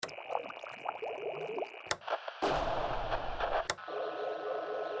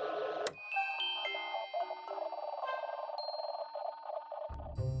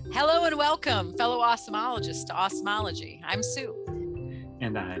and welcome, fellow awesomologists, to Awesomology. I'm Sue.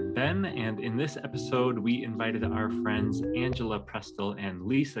 And I'm Ben, and in this episode, we invited our friends Angela Prestel and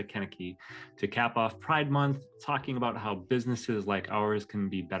Lisa Kennecke to cap off Pride Month, talking about how businesses like ours can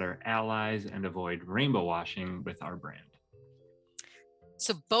be better allies and avoid rainbow washing with our brand.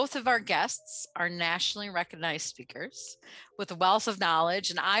 So both of our guests are nationally recognized speakers with a wealth of knowledge,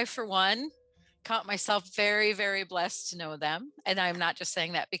 and I, for one, count myself very, very blessed to know them. And I'm not just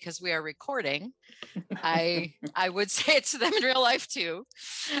saying that because we are recording. I would say it to them in real life too.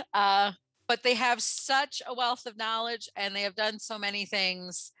 But they have such a wealth of knowledge and they have done so many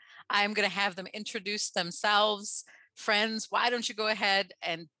things. I'm going to have them introduce themselves. Friends, why don't you go ahead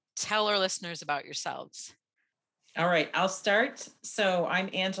and tell our listeners about yourselves? All right, I'll start. So I'm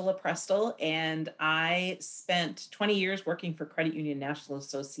Angela Prestel, and I spent 20 years working for Credit Union National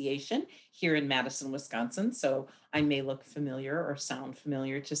Association here in Madison, Wisconsin. So I may look familiar or sound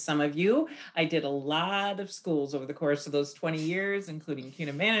familiar to some of you. I did a lot of schools over the course of those 20 years, including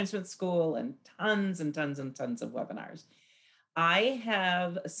CUNA Management School and tons and tons and tons of webinars. I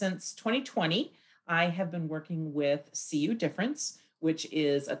have, since 2020, I have been working with CU Difference, which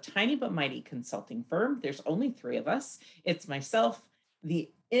is a tiny but mighty consulting firm. There's only three of us. It's myself,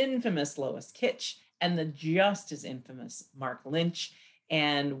 the infamous Lois Kitch, and the just as infamous Mark Lynch.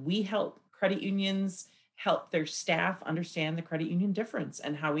 And we help credit unions help their staff understand the credit union difference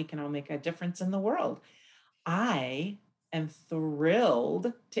and how we can all make a difference in the world. I am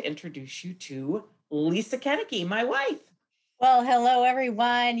thrilled to introduce you to Lisa Kennecke, my wife. Well, hello,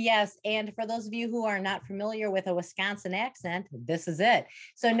 everyone. Yes. And for those of you who are not familiar with a Wisconsin accent, this is it.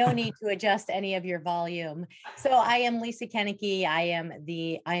 So no need to adjust any of your volume. So I am Lisa Kennecke. I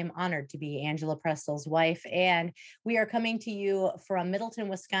am honored to be Angela Prestel's wife. And we are coming to you from Middleton,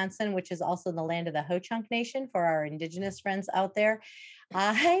 Wisconsin, which is also the land of the Ho-Chunk Nation for our Indigenous friends out there.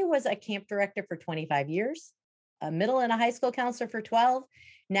 I was a camp director for 25 years, a middle and a high school counselor for 12.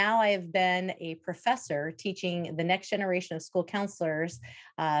 Now I have been a professor teaching the next generation of school counselors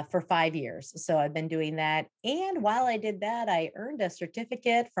for 5 years. So I've been doing that. And while I did that, I earned a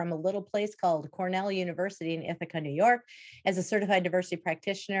certificate from a little place called Cornell University in Ithaca, New York, as a certified diversity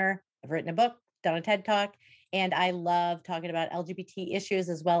practitioner. I've written a book, done a TED Talk, and I love talking about LGBT issues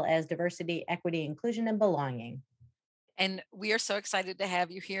as well as diversity, equity, inclusion, and belonging. And we are so excited to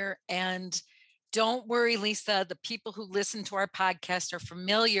have you here. And don't worry, Lisa, the people who listen to our podcast are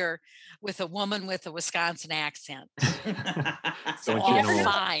familiar with a woman with a Wisconsin accent. So you're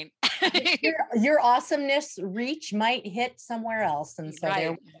fine. your awesomeness reach might hit somewhere else. And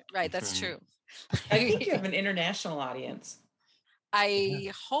so right. That's true. I think you have an international audience.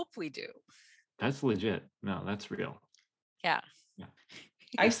 I hope we do. That's legit. No, that's real. Yeah.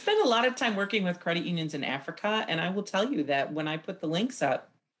 I spent a lot of time working with credit unions in Africa, and I will tell you that when I put the links up,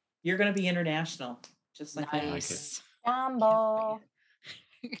 you're going to be international, just like nice. Jumbo.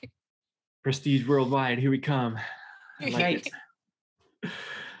 Prestige worldwide. Here we come. Right.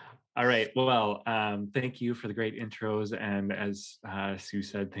 All right. Well, thank you for the great intros. And as Sue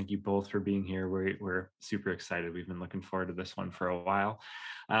said, thank you both for being here. We're super excited. We've been looking forward to this one for a while.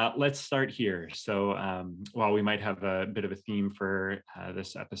 Let's start here. So while we might have a bit of a theme for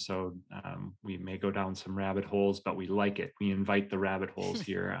this episode, we may go down some rabbit holes, but we like it. We invite the rabbit holes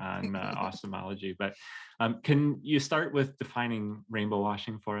here on Awesomology. But can you start with defining rainbow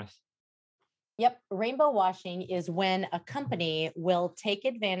washing for us? Yep. Rainbow washing is when a company will take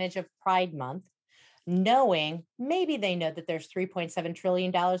advantage of Pride Month, knowing maybe they know that there's $3.7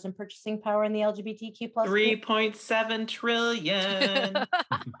 trillion in purchasing power in the LGBTQ plus. 3.7 trillion.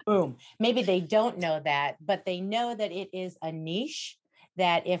 Boom. Maybe they don't know that, but they know that it is a niche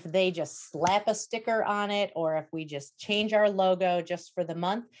that if they just slap a sticker on it, or if we just change our logo just for the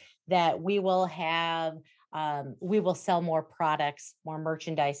month, that we will sell more products, more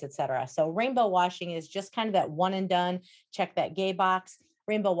merchandise, et cetera. So rainbow washing is just kind of that one and done, check that gay box.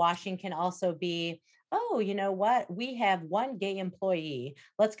 Rainbow washing can also be, oh, you know what? We have one gay employee.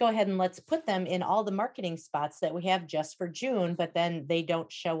 Let's go ahead and let's put them in all the marketing spots that we have just for June, but then they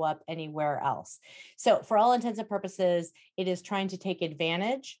don't show up anywhere else. So for all intents and purposes, it is trying to take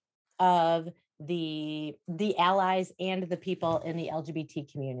advantage of the allies and the people in the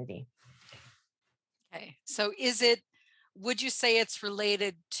LGBT community. Okay. So would you say it's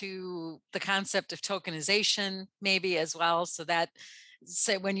related to the concept of tokenization maybe as well? So that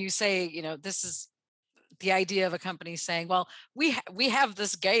when you say, this is the idea of a company saying, well, we have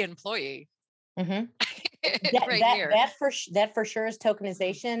this gay employee. Mm-hmm. Right here. That for sure is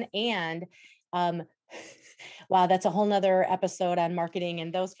tokenization. And Wow, that's a whole nother episode on marketing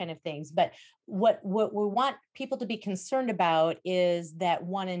and those kind of things. But what we want people to be concerned about is that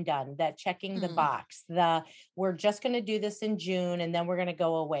one and done, that checking the box, we're just going to do this in June and then we're going to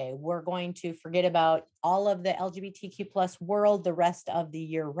go away. We're going to forget about all of the LGBTQ plus world the rest of the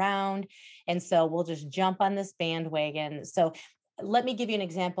year round. And so we'll just jump on this bandwagon. So let me give you an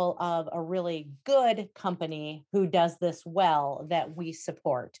example of a really good company who does this well that we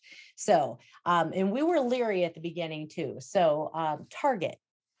support. So, and we were leery at the beginning too. So Target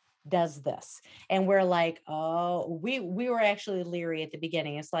does this, and we're like, oh, we were actually leery at the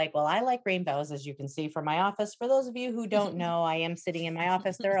beginning. It's like, well, I like rainbows, as you can see from my office. For those of you who don't know, I am sitting in my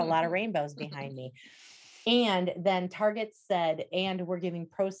office. There are a lot of rainbows behind me. And then Target said, and we're giving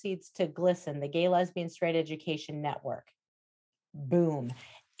proceeds to GLSEN, the Gay Lesbian Straight Education Network. Boom.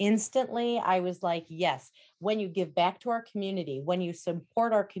 Instantly, I was like, yes, when you give back to our community, when you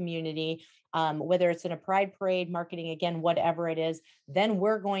support our community, whether it's in a pride parade, marketing, again, whatever it is, then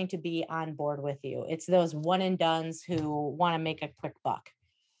we're going to be on board with you. It's those one and dones who want to make a quick buck.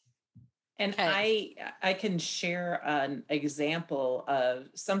 And I can share an example of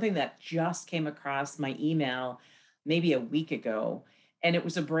something that just came across my email maybe a week ago. And it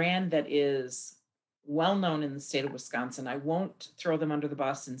was a brand that is well known in the state of Wisconsin. I won't throw them under the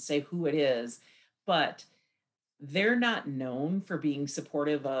bus and say who it is, but they're not known for being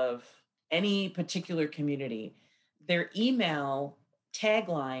supportive of any particular community. Their email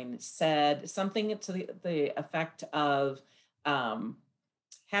tagline said something to the effect of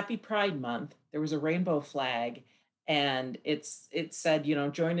Happy Pride Month. There was a rainbow flag, and it said,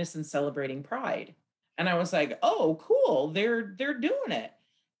 join us in celebrating Pride. And I was like, oh, cool. They're doing it.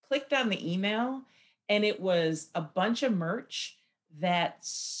 Clicked on the email, and it was a bunch of merch that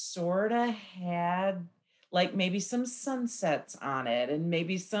sort of had like maybe some sunsets on it and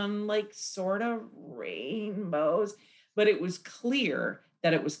maybe some like sort of rainbows, but it was clear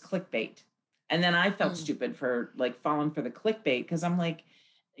that it was clickbait. And then I felt stupid for like falling for the clickbait, because I'm like,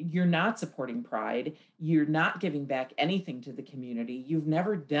 you're not supporting Pride. You're not giving back anything to the community. You've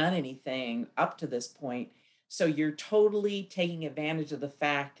never done anything up to this point. So you're totally taking advantage of the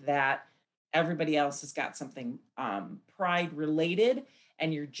fact that everybody else has got something Pride related,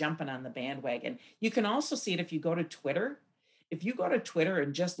 and you're jumping on the bandwagon. You can also see it if you go to Twitter. If you go to Twitter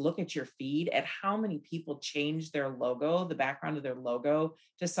and just look at your feed at how many people change their logo, the background of their logo,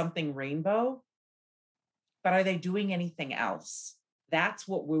 to something rainbow, but are they doing anything else? That's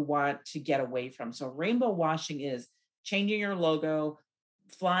what we want to get away from. So rainbow washing is changing your logo,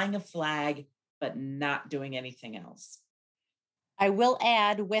 flying a flag, but not doing anything else. I will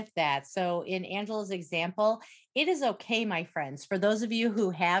add with that. So in Angela's example, it is okay, my friends, for those of you who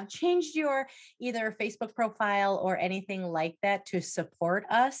have changed your either Facebook profile or anything like that to support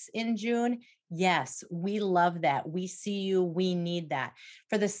us in June. Yes, we love that. We see you. We need that.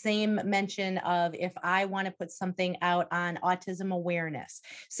 For the same mention of if I want to put something out on autism awareness.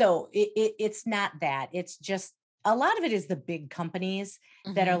 So it's not that. It's just a lot of it is the big companies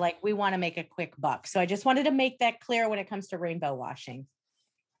that are like, we want to make a quick buck. So I just wanted to make that clear when it comes to rainbow washing.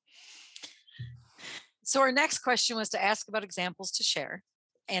 So our next question was to ask about examples to share.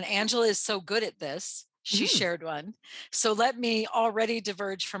 And Angela is so good at this. She shared one. So let me already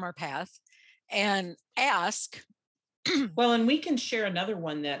diverge from our path and ask. Well, and we can share another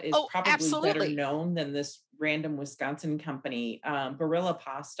one that is probably absolutely better known than this random Wisconsin company, Barilla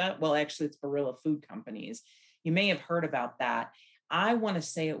Pasta. Well, actually, it's Barilla Food Companies. You may have heard about that. I want to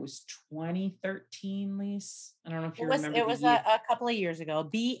say it was 2013, Lise. I don't know if you remember. It was a couple of years ago.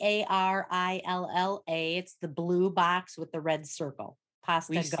 Barilla. It's the blue box with the red circle.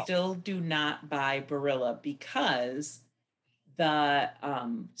 Pasta We still do not buy Barilla because the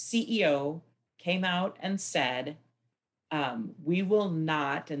CEO came out and said, we will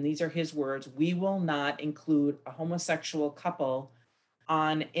not, and these are his words, we will not include a homosexual couple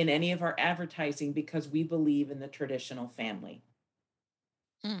in any of our advertising because we believe in the traditional family.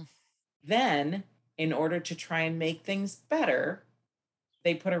 Then, in order to try and make things better,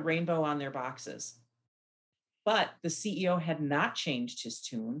 they put a rainbow on their boxes. But the CEO had not changed his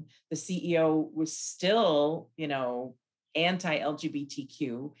tune. The CEO was still,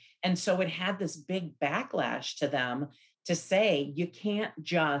 anti-LGBTQ. And so it had this big backlash to them to say, you can't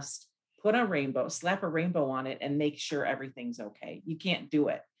just put a rainbow, slap a rainbow on it and make sure everything's okay. You can't do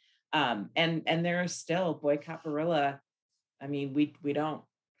it. And there is still boycott Barilla. I mean, we don't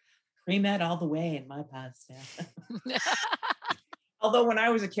cream it all the way in my pasta. Although when I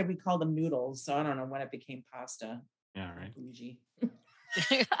was a kid, we called them noodles. So I don't know when it became pasta. Yeah, right. Bougie.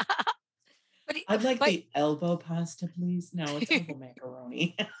 I'd like the elbow pasta, please. No, it's elbow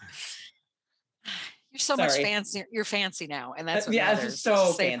macaroni. You're so much Sorry. fancy. You're fancy now, and that's what Yeah, matters. it's so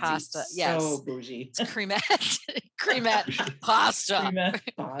Just say fancy, pasta. Yes, so bougie. it's cremette, cremette pasta. Cremette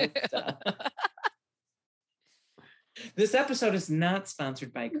pasta. This episode is not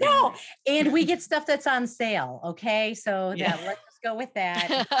sponsored by Creamery. No, and we get stuff that's on sale. Okay, so Yeah. let's just go with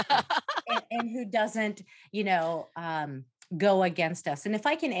that. And who doesn't, go against us. And if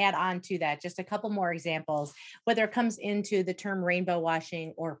I can add on to that, just a couple more examples, whether it comes into the term rainbow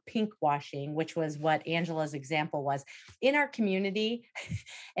washing or pink washing, which was what Angela's example was in our community.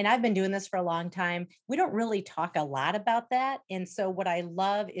 And I've been doing this for a long time. We don't really talk a lot about that. And so what I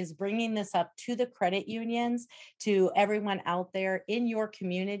love is bringing this up to the credit unions, to everyone out there in your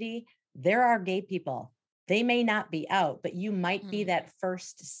community. There are gay people. They may not be out, but you might be that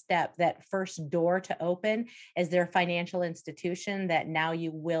first step, that first door to open as their financial institution, that now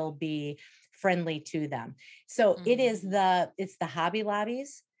you will be friendly to them. So it's the Hobby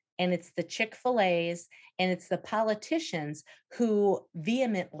Lobbies, and it's the Chick-fil-A's, and it's the politicians who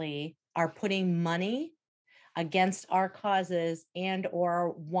vehemently are putting money against our causes and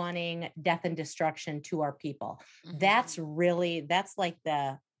or wanting death and destruction to our people. That's like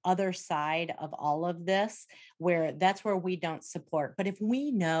the other side of all of this, where that's where we don't support. But if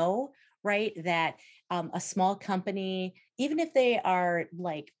we know, right, that a small company, even if they are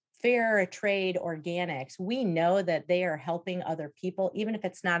like fair trade organics, we know that they are helping other people, even if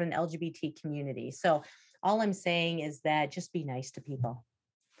it's not an LGBT community. So all I'm saying is that just be nice to people.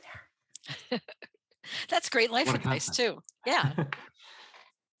 That's great life advice too. Yeah.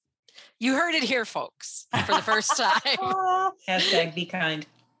 You heard it here, folks, for the first time. Hashtag be kind.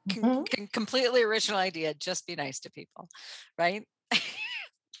 Completely original idea. Just be nice to people, right?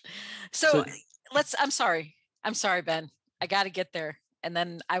 So I'm sorry, Ben. I got to get there, and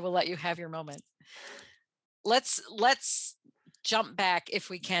then I will let you have your moment. Let's jump back,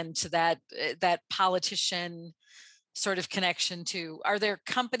 if we can, to that politician sort of connection to, are there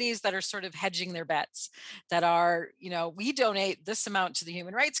companies that are sort of hedging their bets, that are, we donate this amount to the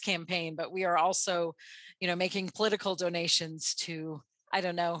Human Rights Campaign, but we are also, making political donations to, I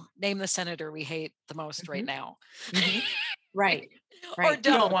don't know, name the senator we hate the most right now. Right. Or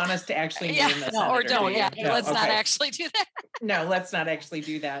don't want us to actually name the senator. Or don't. Yeah. Let's not actually do that. No, let's not actually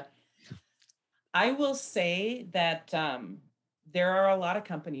do that. I will say that there are a lot of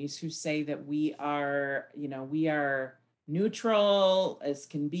companies who say that we are neutral as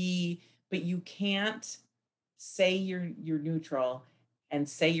can be, but you can't say you're neutral and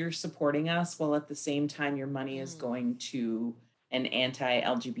say you're supporting us while at the same time your money is going to an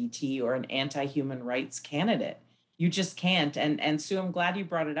anti-LGBT or an anti-human rights candidate. You just can't. And Sue, I'm glad you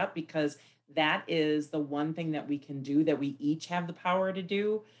brought it up, because that is the one thing that we can do, that we each have the power to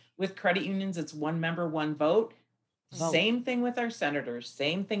do. With credit unions, it's one member, one vote. Same thing with our senators,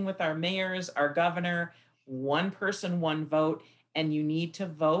 same thing with our mayors, our governor, one person, one vote. And you need to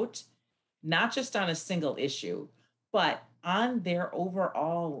vote not just on a single issue, but on their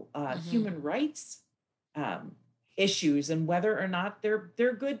overall human rights issues, and whether or not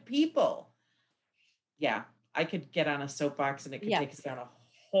they're good people. Yeah, I could get on a soapbox and it could take us down a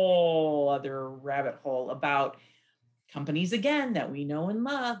whole other rabbit hole about companies, again, that we know and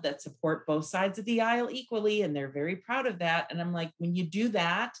love, that support both sides of the aisle equally, and they're very proud of that. And I'm like, when you do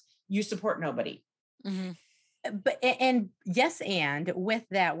that, you support nobody. But and yes, and with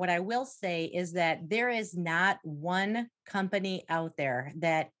that, what I will say is that there is not one company out there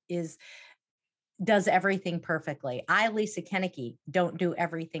that does everything perfectly. I, Lisa Kennecke, don't do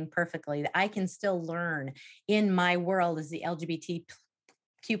everything perfectly. I can still learn in my world as the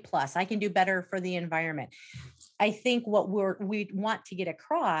LGBTQ+. I can do better for the environment. I think what we want to get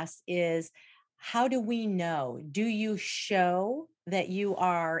across is, how do we know? Do you show that you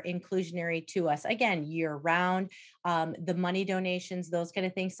are inclusionary to us? Again, year round, the money donations, those kind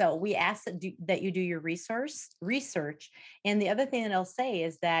of things. So we ask that you do your research. And the other thing that I'll say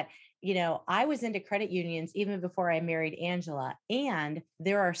is that, I was into credit unions even before I married Angela. And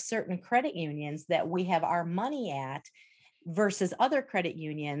there are certain credit unions that we have our money at versus other credit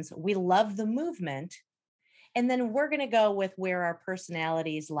unions. We love the movement. And then we're going to go with where our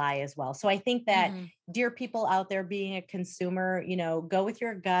personalities lie as well. So I think that, dear people out there, being a consumer, go with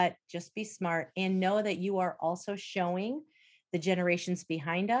your gut, just be smart, and know that you are also showing the generations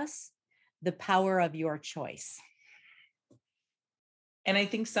behind us the power of your choice. And I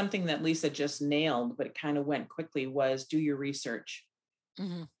think something that Lisa just nailed, but it kind of went quickly, was do your research.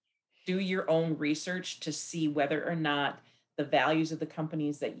 Do your own research to see whether or not the values of the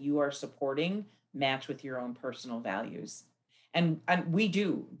companies that you are supporting match with your own personal values. And we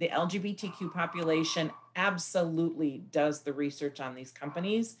do. The LGBTQ population absolutely does the research on these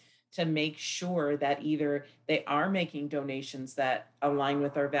companies, to make sure that either they are making donations that align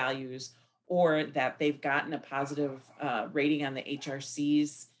with our values, or that they've gotten a positive rating on the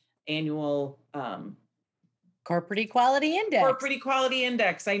HRC's annual Corporate Equality Index. Corporate Equality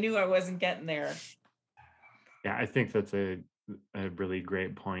Index. I knew I wasn't getting there. Yeah, I think that's a really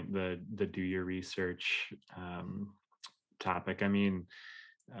great point. The do your research topic. I mean,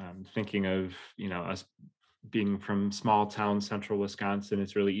 thinking of us being from small town central Wisconsin,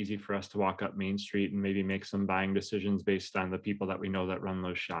 it's really easy for us to walk up Main Street and maybe make some buying decisions based on the people that we know that run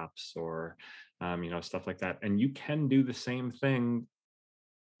those shops, or stuff like that. And you can do the same thing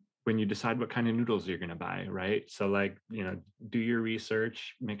when you decide what kind of noodles you're going to buy, right? So like, do your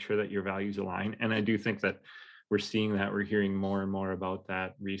research, make sure that your values align. And I do think that we're seeing that, we're hearing more and more about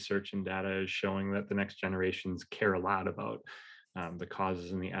that. Research and data is showing that the next generations care a lot about the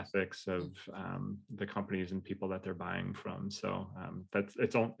causes and the ethics of the companies and people that they're buying from. So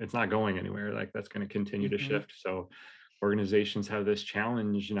it's not going anywhere. Like, that's going to continue to shift. So organizations have this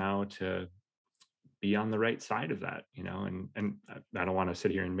challenge now to be on the right side of that, and I don't want to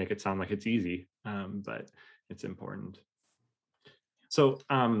sit here and make it sound like it's easy, but it's important. So,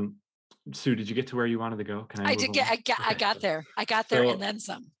 Sue, did you get to where you wanted to go? Can I? I did get. I got there. I got there, and then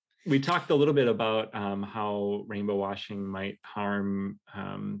some. We talked a little bit about how rainbow washing might harm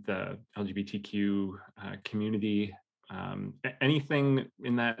the LGBTQ community. Anything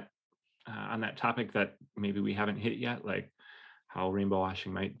in that on that topic that maybe we haven't hit yet, like how rainbow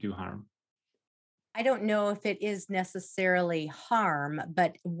washing might do harm? I don't know if it is necessarily harm,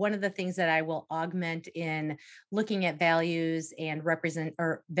 but one of the things that I will augment in looking at values and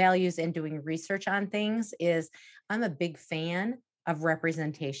values and doing research on things is I'm a big fan of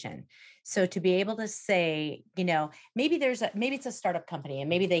representation. So to be able to say, maybe it's a startup company and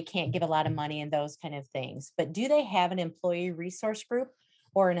maybe they can't give a lot of money and those kind of things, but do they have an employee resource group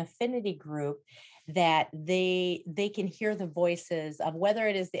or an affinity group that they can hear the voices of, whether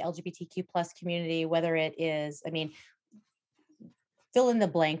it is the LGBTQ plus community, whether it is, fill in the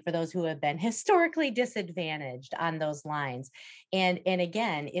blank for those who have been historically disadvantaged on those lines. And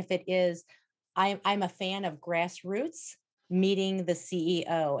again, if it is, I'm a fan of grassroots meeting the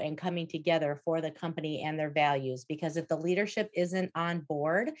CEO and coming together for the company and their values, because if the leadership isn't on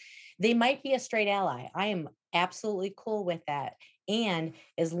board, they might be a straight ally. I am absolutely cool with that. And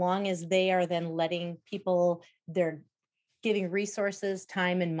as long as they are then letting people, they're giving resources,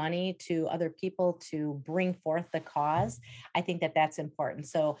 time, and money to other people to bring forth the cause, I think that that's important.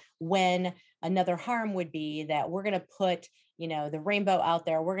 So when another harm would be that we're going to put, the rainbow out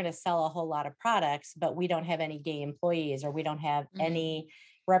there, we're going to sell a whole lot of products, but we don't have any gay employees, or we don't have any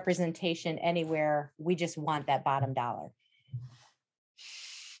representation anywhere. We just want that bottom dollar.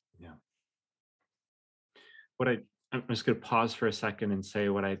 Yeah. I'm just going to pause for a second and say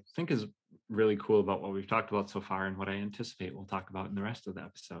what I think is really cool about what we've talked about so far, and what I anticipate we'll talk about in the rest of the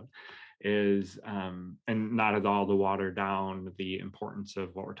episode is, and not at all to water down the importance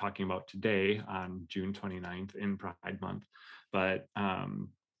of what we're talking about today on June 29th in Pride Month, but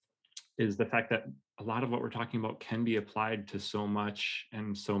is the fact that a lot of what we're talking about can be applied to so much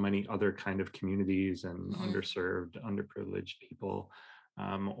and so many other kind of communities and underserved, underprivileged people.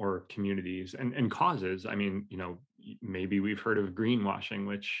 Or communities and causes. Maybe we've heard of greenwashing,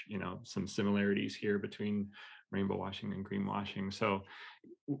 which, some similarities here between rainbow washing and greenwashing. So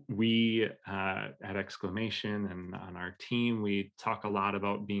we at Exclamation and on our team, we talk a lot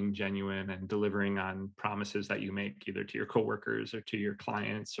about being genuine and delivering on promises that you make either to your coworkers or to your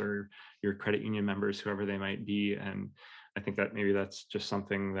clients or your credit union members, whoever they might be. And I think that maybe that's just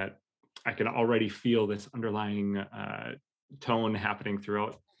something that I can already feel this underlying tone happening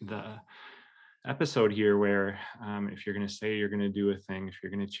throughout the episode here, where if you're going to say you're going to do a thing, if you're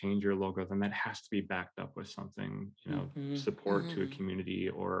going to change your logo, then that has to be backed up with something, support to a community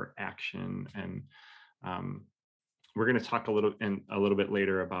or action. And we're going to talk a little bit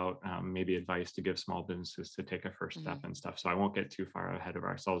later about maybe advice to give small businesses to take a first step and stuff. So I won't get too far ahead of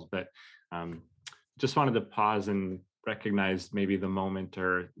ourselves, but just wanted to pause and recognize maybe the moment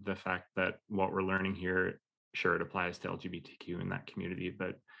or the fact that what we're learning here, sure, it applies to LGBTQ in that community,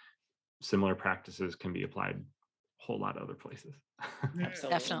 but similar practices can be applied a whole lot of other places.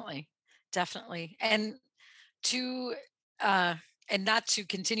 Absolutely. Definitely. And not to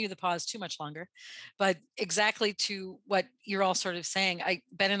continue the pause too much longer, but exactly to what you're all sort of saying.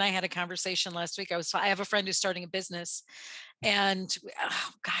 Ben and I had a conversation last week. I have a friend who's starting a business, and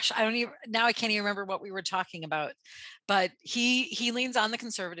I can't even remember what we were talking about, but he leans on the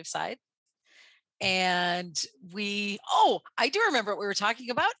conservative side. And I do remember what we were talking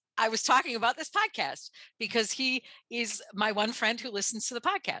about. I was talking about this podcast because he is my one friend who listens to the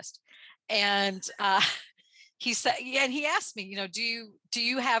podcast. And he said, yeah, and he asked me, do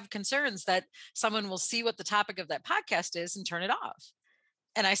you have concerns that someone will see what the topic of that podcast is and turn it off?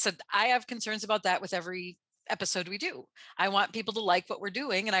 And I said, I have concerns about that with every episode we do. I want people to like what we're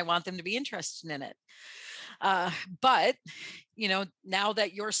doing and I want them to be interested in it. But, now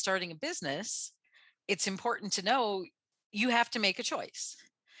that you're starting a business, it's important to know you have to make a choice.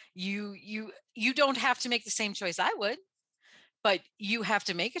 You don't have to make the same choice I would, but you have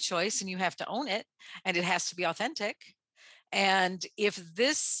to make a choice and you have to own it, and it has to be authentic. And if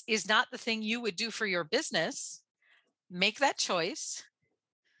this is not the thing you would do for your business, make that choice.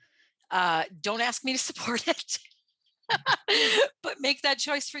 Don't ask me to support it, but make that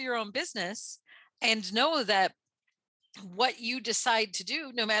choice for your own business, and know that what you decide to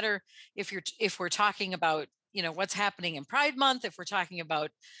do, no matter if we're talking about, what's happening in Pride Month, if we're talking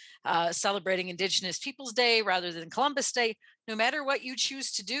about celebrating Indigenous Peoples Day rather than Columbus Day, no matter what you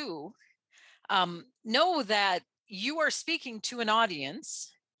choose to do, know that you are speaking to an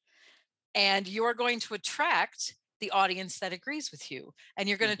audience, and you are going to attract the audience that agrees with you, and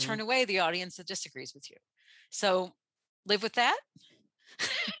you're going to turn away the audience that disagrees with you. So live with that.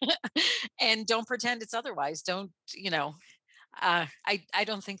 And don't pretend it's otherwise. Don't, I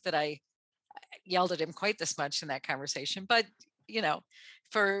don't think that I yelled at him quite this much in that conversation, but,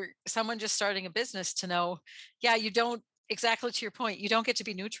 for someone just starting a business to know, yeah, you don't, exactly to your point, you don't get to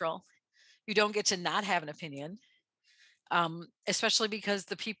be neutral. You don't get to not have an opinion, especially because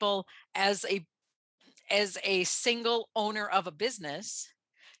the people, as a single owner of a business,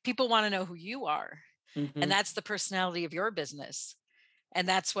 people want to know who you are. And that's the personality of your business. And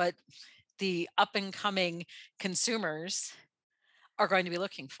that's what the up and coming consumers are going to be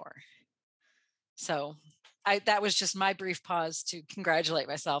looking for. So that was just my brief pause to congratulate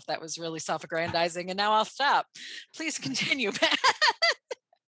myself. That was really self-aggrandizing. And now I'll stop. Please continue, Pat.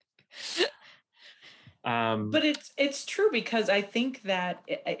 But it's true, because I think that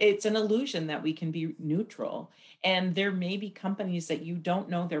it's an illusion that we can be neutral. And there may be companies that you don't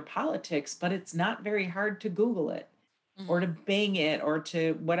know their politics, but it's not very hard to Google it or to Bing it or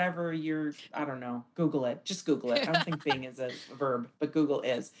to whatever I don't know, Google it. Just Google it. I don't think Bing is a verb, but Google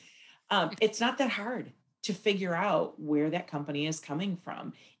is. It's not that hard to figure out where that company is coming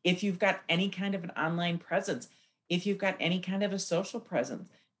from. If you've got any kind of an online presence, if you've got any kind of a social presence,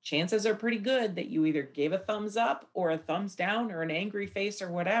 chances are pretty good that you either gave a thumbs up or a thumbs down or an angry face or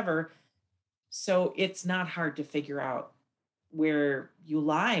whatever. So it's not hard to figure out where you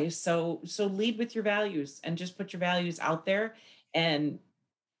lie. So lead with your values and just put your values out there. And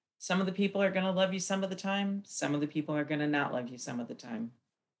some of the people are going to love you some of the time. Some of the people are going to not love you some of the time.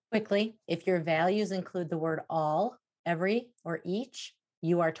 Quickly, if your values include the word all, every, or each,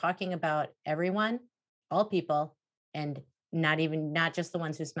 you are talking about everyone, all people, and not just the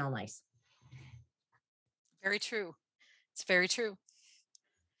ones who smell nice. Very true. It's very true.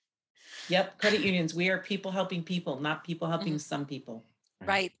 Yep. Credit unions, we are people helping people, not people helping some people.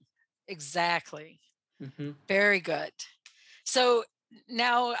 Right. Exactly. Very good. So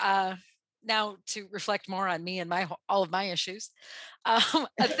now to reflect more on me and all of my issues, a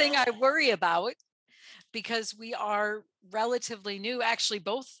thing I worry about, because we are relatively new, actually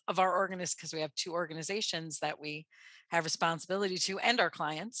both of our because we have two organizations that we have responsibility to, and our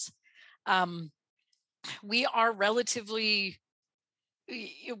clients, we are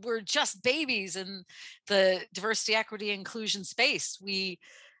we're just babies in the diversity, equity, inclusion space. We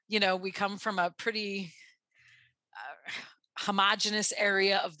come from a pretty homogenous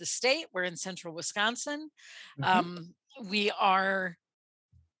area of the state. We're in central Wisconsin. We are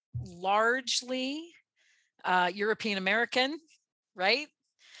largely European American, right?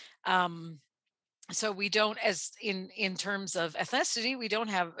 So we don't, as in terms of ethnicity, we don't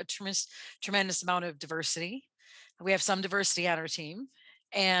have a tremendous amount of diversity. We have some diversity on our team,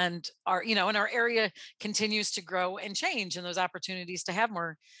 and our area continues to grow and change, and those opportunities to have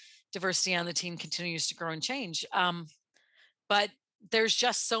more diversity on the team continues to grow and change. But there's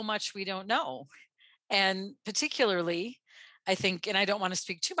just so much we don't know. And particularly, I think, and I don't want to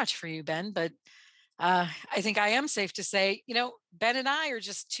speak too much for you, Ben, but I think I am safe to say, Ben and I are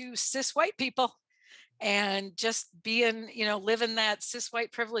just two cis white people, and just living that cis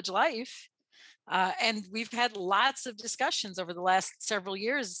white privilege life. And we've had lots of discussions over the last several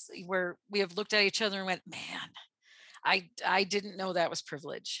years where we have looked at each other and went, man, I didn't know that was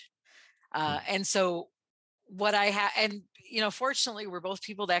privilege. And so what I have, and, fortunately, we're both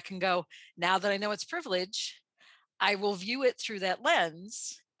people that can go, now that I know it's privilege, I will view it through that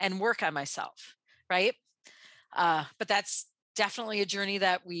lens and work on myself. right? But that's definitely a journey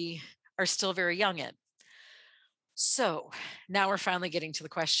that we are still very young in. So now we're finally getting to the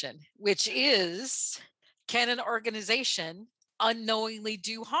question, which is, can an organization unknowingly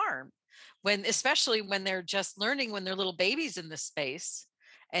do harm when, especially when they're just learning, when they're little babies in this space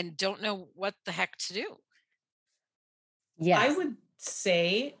and don't know what the heck to do? I Yes. would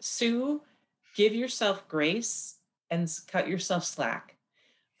say, Sue, give yourself grace and cut yourself slack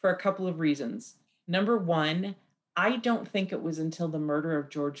for a couple of reasons. Number one, I don't think it was until the murder of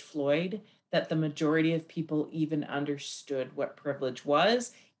George Floyd that the majority of people even understood what privilege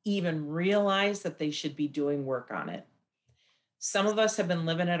was, even realized that they should be doing work on it. Some of us have been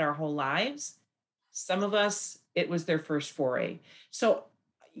living it our whole lives. Some of us, it was their first foray. So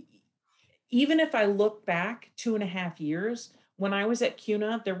even if I look back 2.5 years, when I was at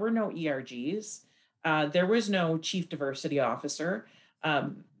CUNA, there were no ERGs. There was no chief diversity officer.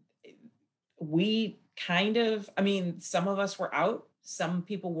 We kind of, I mean, some of us were out, some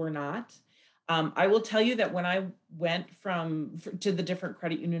people were not. I will tell you that when I went to the different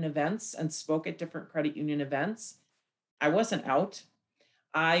credit union events and spoke at different credit union events, I wasn't out.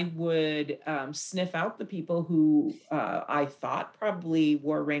 I would sniff out the people who I thought probably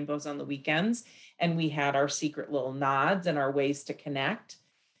wore rainbows on the weekends, and we had our secret little nods and our ways to connect.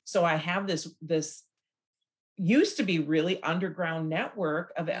 So I have this used to be really underground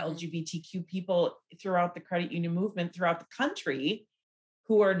network of LGBTQ people throughout the credit union movement throughout the country,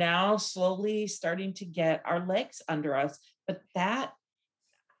 who are now slowly starting to get our legs under us. But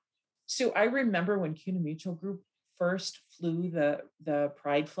so I remember when CUNA Mutual Group first flew the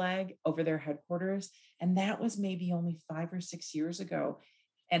pride flag over their headquarters, and that was maybe only 5 or 6 years ago.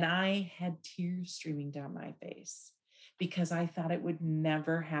 And I had tears streaming down my face because I thought it would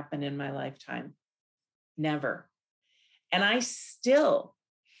never happen in my lifetime. Never. And I still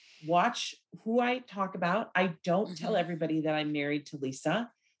watch who I talk about. I don't tell everybody that I'm married to Lisa,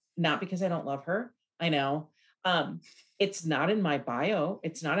 not because I don't love her. I know. It's not in my bio.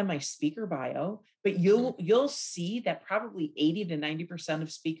 It's not in my speaker bio, but you'll see that probably 80 to 90%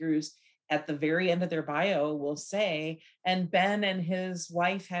 of speakers at the very end of their bio will say, and Ben and his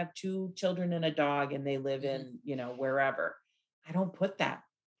wife have 2 children and a dog, and they live in, wherever. I don't put that.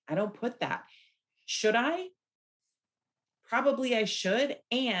 Should I? Probably I should.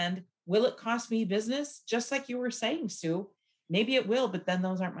 And will it cost me business? Just like you were saying, Sue, maybe it will, but then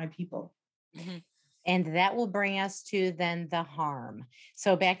those aren't my people. And that will bring us to then the harm.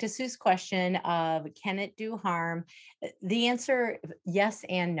 So back to Sue's question of, can it do harm? The answer, yes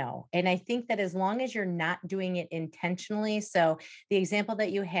and no. And I think that as long as you're not doing it intentionally. So the example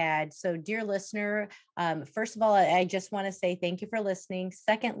that you had, so dear listener, first of all, I just want to say thank you for listening.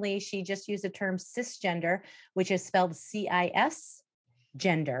 Secondly, she just used the term cisgender, which is spelled CIS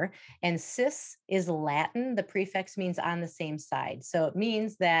gender, and cis is Latin. The prefix means on the same side. So it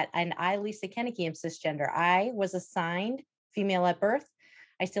means that, and I, Lisa Kennecke, am cisgender. I was assigned female at birth.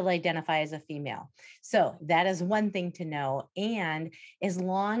 I still identify as a female. So that is one thing to know. And as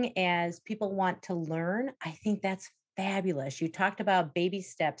long as people want to learn, I think that's fabulous. You talked about baby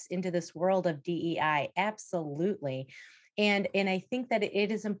steps into this world of DEI. Absolutely. And I think that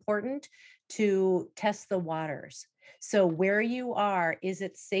it is important to test the waters. So where you are, is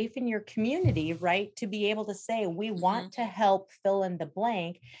it safe in your community, right? To be able to say, we want to help fill in the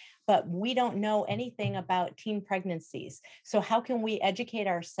blank, but we don't know anything about teen pregnancies. So how can we educate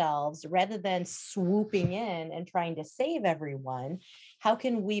ourselves rather than swooping in and trying to save everyone? How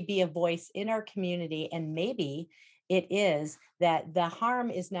can we be a voice in our community? And maybe it is that the harm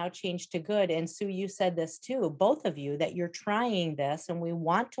is now changed to good. And Sue, you said this too, both of you, that you're trying this and we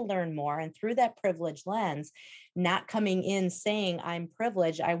want to learn more. And through that privilege lens, not coming in saying, I'm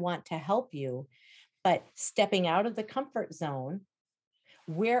privileged, I want to help you, but stepping out of the comfort zone.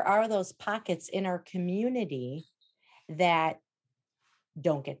 Where are those pockets in our community that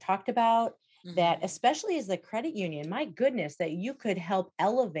don't get talked about? That, especially as the credit union, my goodness, that you could help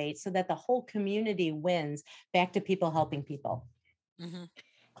elevate so that the whole community wins, back to people helping people.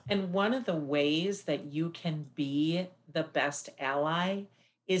 And one of the ways that you can be the best ally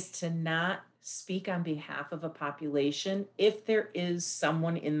is to not speak on behalf of a population if there is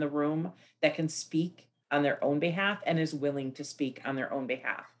someone in the room that can speak on their own behalf and is willing to speak on their own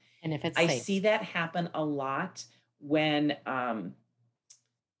behalf. And if it's I safe. see that happen a lot when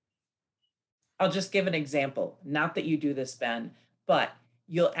I'll just give an example. Not that you do this, Ben, but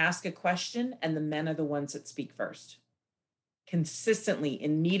you'll ask a question and the men are the ones that speak first. Consistently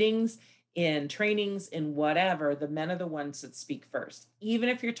in meetings, in trainings, in whatever, the men are the ones that speak first, even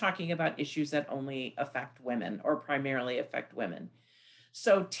if you're talking about issues that only affect women or primarily affect women.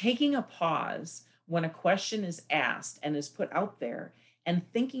 So taking a pause when a question is asked and is put out there, and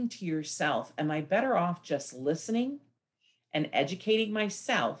thinking to yourself, am I better off just listening and educating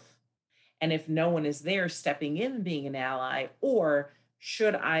myself? And if no one is there, stepping in and being an ally, or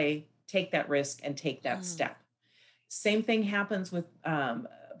should I take that risk and take that Mm. step? Same thing happens with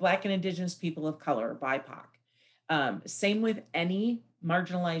Black and Indigenous people of color, BIPOC. Same with any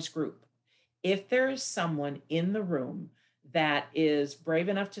marginalized group. If there is someone in the room that is brave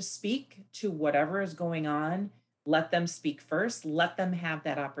enough to speak to whatever is going on, let them speak first, let them have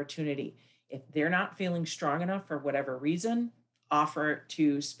that opportunity. If they're not feeling strong enough for whatever reason, offer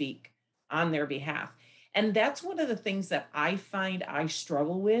to speak on their behalf. And that's one of the things that I find I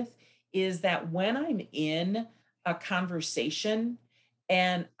struggle with, is that when I'm in a conversation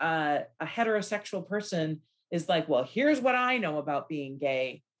and a heterosexual person is like, well, here's what I know about being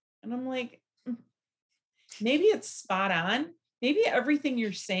gay. And I'm like, maybe it's spot on. Maybe everything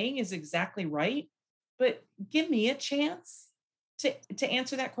you're saying is exactly right, but give me a chance to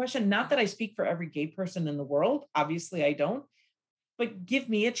answer that question. Not that I speak for every gay person in the world. Obviously, I don't, but give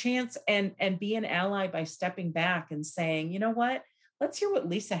me a chance and be an ally by stepping back and saying, you know what? Let's hear what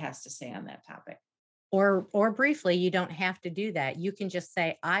Lisa has to say on that topic. Or briefly, you don't have to do that. You can just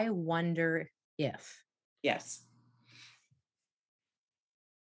say, I wonder if. Yes.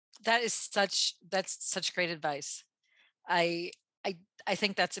 That's such great advice. I I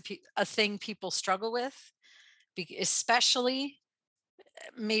think that's a thing people struggle with, especially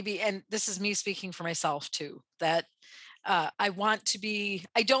maybe, and this is me speaking for myself too, that I don't want to be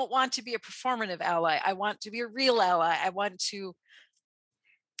a performative ally. I want to be a real ally. I want to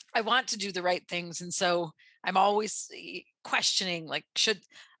do the right things. And so I'm always questioning, like,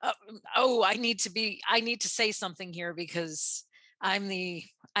 I need to say something here because I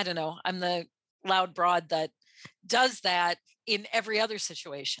don't know, I'm the loud broad that does that in every other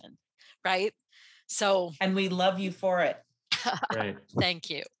situation. Right. So, And we love you for it. Right. thank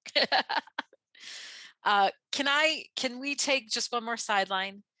you. Can we take just one more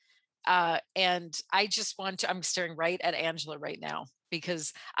sideline? And I'm staring right at Angela right now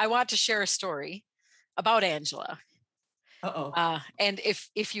because I want to share a story about Angela. And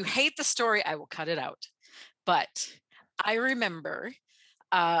if you hate the story, I will cut it out. But I remember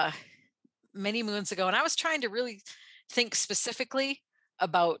many moons ago, and I was trying to really think specifically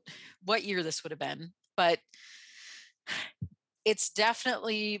about what year this would have been, but it's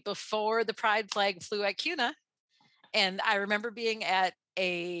definitely before the pride flag flew at CUNA. And I remember being at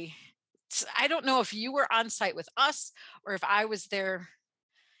I don't know if you were on site with us or if I was there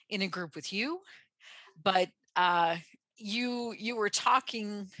in a group with you, but you were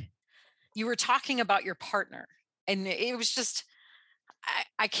talking about your partner, and it was just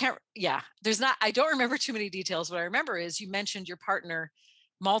I can't, yeah, I don't remember too many details. What I remember is you mentioned your partner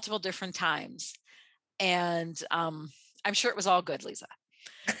multiple different times, and I'm sure it was all good, Lisa.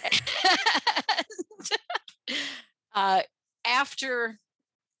 After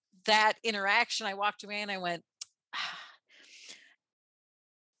that interaction, I walked away and I went,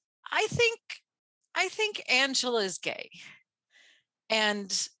 I think Angela is gay.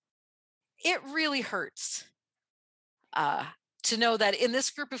 And it really hurts to know that in this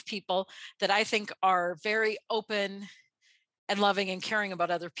group of people that I think are very open and loving and caring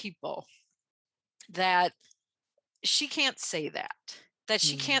about other people, that she can't say that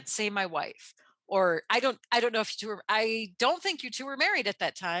she can't say my wife. Or I don't know if I don't think you two were married at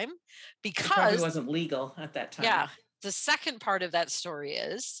that time, because it probably wasn't legal at that time. Yeah. The second part of that story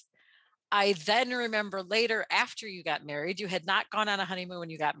is I then remember later, after you got married, you had not gone on a honeymoon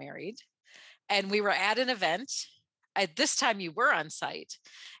when you got married. And we were at an event. At this time you were on site,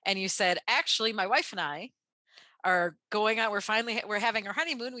 and you said, actually, my wife and I are going out. We're having our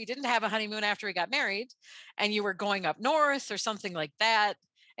honeymoon. We didn't have a honeymoon after we got married. And you were going up north or something like that.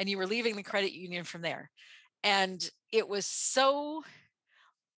 And you were leaving the credit union from there. And I was so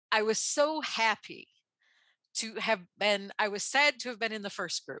happy to have been, I was sad to have been in the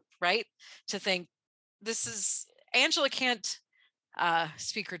first group, right? To think Angela can't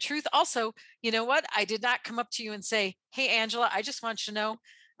speak her truth. Also, you know what? I did not come up to you and say, hey, Angela, I just want you to know,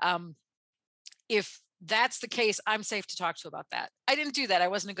 if that's the case, I'm safe to talk to about that. I didn't do that. I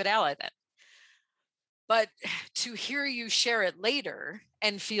wasn't a good ally then. But to hear you share it later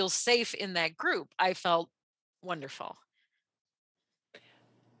and feel safe in that group, I felt wonderful.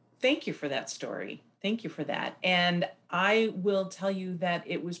 Thank you for that story. Thank you for that. And I will tell you that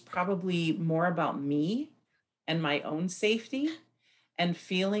it was probably more about me and my own safety and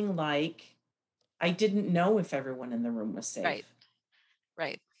feeling like I didn't know if everyone in the room was safe.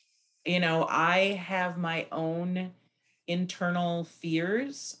 Right. You know, I have my own internal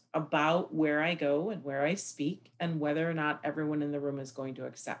fears about where I go and where I speak and whether or not everyone in the room is going to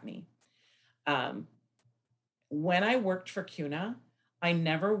accept me. When I worked for CUNA, I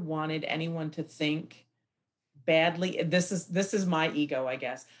never wanted anyone to think badly. This is my ego, I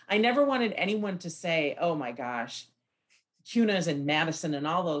guess. I never wanted anyone to say, oh my gosh, CUNA's in Madison and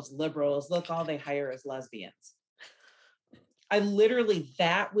all those liberals, look, all they hire is lesbians. I literally,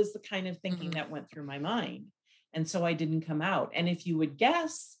 that was the kind of thinking that went through my mind. And so I didn't come out. And if you would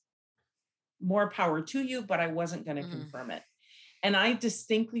guess, more power to you, but I wasn't going to confirm it. And I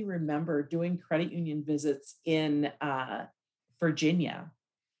distinctly remember doing credit union visits in Virginia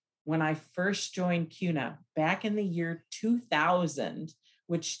when I first joined CUNA back in the year 2000,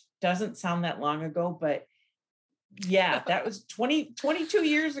 which doesn't sound that long ago, but yeah, that was 22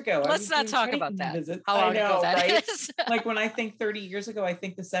 years ago. Let's not talk about that. Visits. How long ago that right? is. Like when I think 30 years ago, I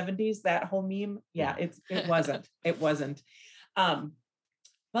think the 70s, that whole meme. Yeah, it wasn't.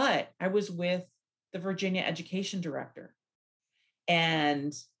 But I was with the Virginia education director.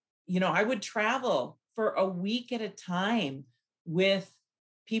 And, I would travel for a week at a time with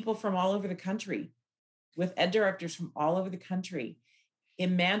people from all over the country, with ed directors from all over the country.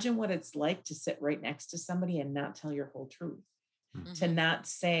 Imagine what it's like to sit right next to somebody and not tell your whole truth, to not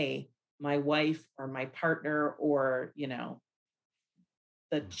say my wife or my partner or,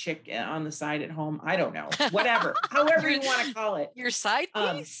 the chick on the side at home. I don't know, whatever, however you want to call it. Your side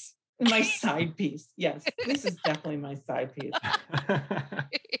piece? My side piece. Yes, this is definitely my side piece.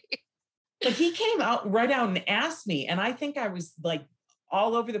 But he came right out and asked me, and I think I was like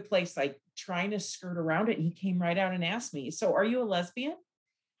all over the place, like trying to skirt around it. And he came right out and asked me, so are you a lesbian?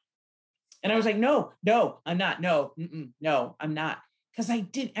 And I was like, no, I'm not. No, I'm not. Because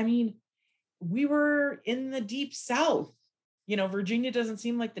we were in the deep South. Virginia doesn't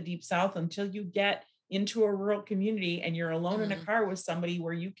seem like the deep South until you get into a rural community and you're alone in a car with somebody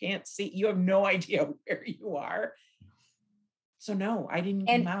where you can't see, you have no idea where you are. So no, I didn't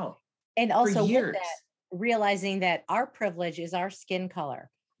come out. And also with that, realizing that our privilege is our skin color.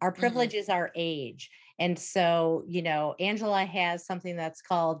 Our privilege is our age. And so, Angela has something that's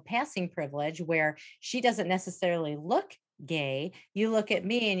called passing privilege, where she doesn't necessarily look gay. You look at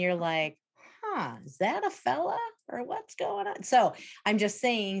me and you're like, is that a fella or what's going on? So I'm just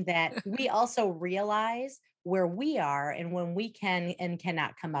saying that we also realize where we are and when we can and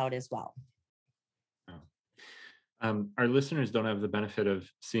cannot come out as well. Our listeners don't have the benefit of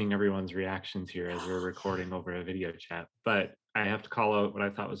seeing everyone's reactions here as we're recording over a video chat, but I have to call out what I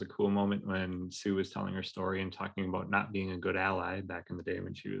thought was a cool moment when Sue was telling her story and talking about not being a good ally back in the day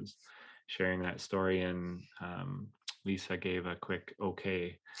when she was sharing that story, and Lisa gave a quick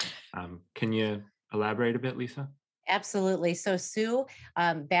okay. Can you elaborate a bit, Lisa? Absolutely. So Sue,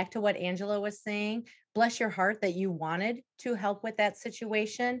 back to what Angela was saying, bless your heart that you wanted to help with that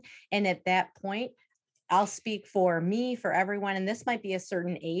situation. And at that point, I'll speak for me, for everyone, and this might be a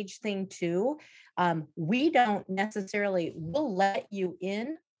certain age thing too. We don't necessarily, we'll let you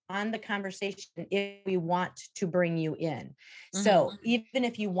in on the conversation if we want to bring you in. So even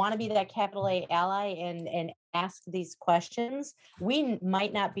if you want to be that capital A ally and ask these questions, we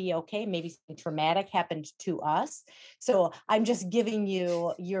might not be okay. Maybe something traumatic happened to us. So I'm just giving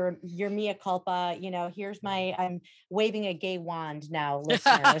you your mea culpa, here's I'm waving a gay wand now,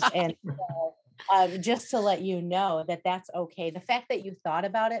 listeners. And just to let you know that that's okay. The fact that you thought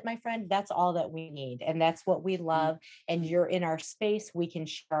about it, my friend, that's all that we need. And that's what we love. And you're in our space. We can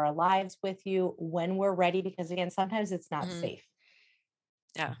share our lives with you when we're ready, because again, sometimes it's not safe.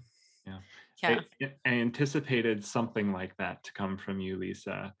 Yeah. I anticipated something like that to come from you,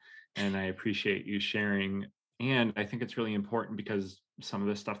 Lisa, and I appreciate you sharing. And I think it's really important because some of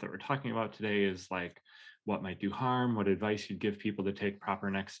the stuff that we're talking about today is like what might do harm, what advice you'd give people to take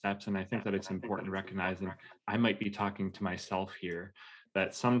proper next steps. And I think that it's important to recognize, and I might be talking to myself here,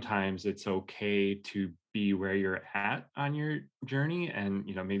 that sometimes it's okay to be where you're at on your journey. And,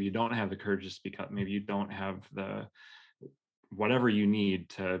 maybe you don't have the courage to speak up. Maybe you don't have the whatever you need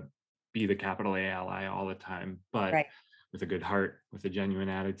to be the capital A ally all the time, but with a good heart, with a genuine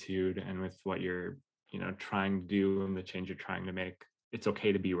attitude, and with what you're, trying to do and the change you're trying to make, it's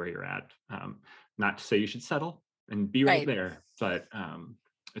okay to be where you're at. Not to say you should settle and be right there, but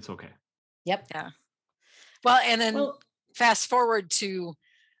it's okay. Yep. Yeah. Well, and then fast forward to,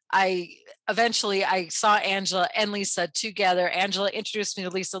 I saw Angela and Lisa together. Angela introduced me to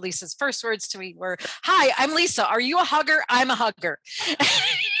Lisa. Lisa's first words to me were, "Hi, I'm Lisa. Are you a hugger? I'm a hugger."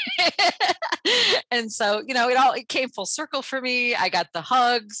 And so, it came full circle for me. I got the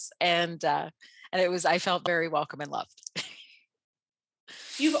hugs, and I felt very welcome and loved.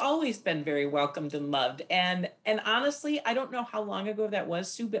 You've always been very welcomed and loved. And honestly, I don't know how long ago that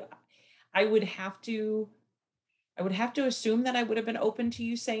was, Sue, but I would have to assume that I would have been open to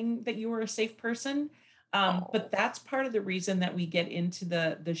you saying that you were a safe person. But that's part of the reason that we get into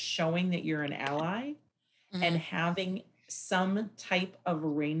the showing that you're an ally and having some type of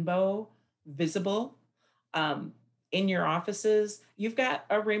rainbow visible in your offices. You've got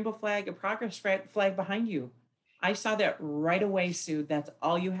a rainbow flag, a progress flag behind you. I saw that right away, Sue. That's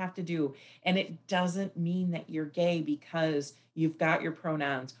all you have to do. And it doesn't mean that you're gay because you've got your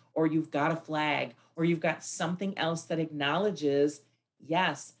pronouns or you've got a flag or you've got something else that acknowledges,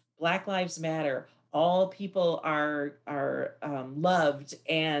 yes, Black Lives Matter. All people are loved,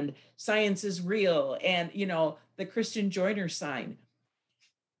 and science is real, and the Christian Joiner sign.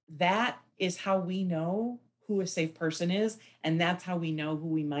 That is how we know who a safe person is, and that's how we know who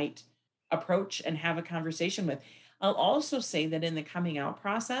we might approach and have a conversation with. I'll also say that in the coming out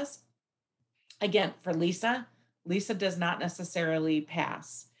process, again, for Lisa does not necessarily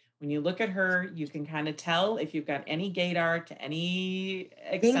pass. When you look at her, you can kind of tell if you've got any gaydar to any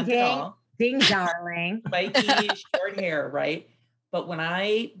extent at all. Ding, darling. Spiky, short hair, right? But when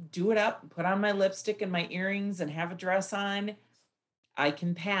I do it up, put on my lipstick and my earrings and have a dress on, I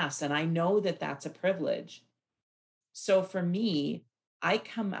can pass. And I know that that's a privilege. So for me, I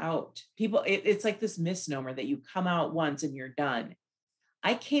come out, people, it's like this misnomer that you come out once and you're done.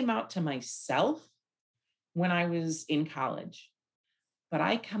 I came out to myself when I was in college, but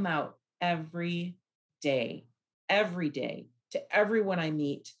I come out every day to everyone I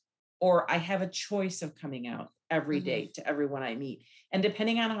meet, or I have a choice of coming out every day to everyone I meet. And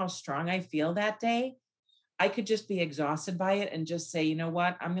depending on how strong I feel that day, I could just be exhausted by it and just say, you know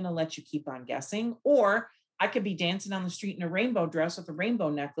what, I'm going to let you keep on guessing. Or I could be dancing on the street in a rainbow dress with a rainbow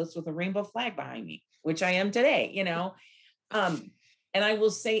necklace with a rainbow flag behind me, which I am today, And I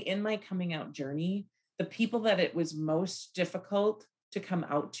will say in my coming out journey, the people that it was most difficult to come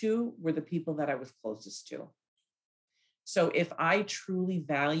out to were the people that I was closest to. So if I truly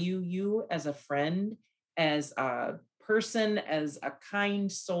value you as a friend, as a person, as a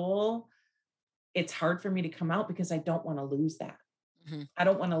kind soul, it's hard for me to come out because I don't want to lose that. I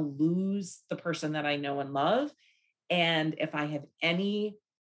don't want to lose the person that I know and love. And if I have any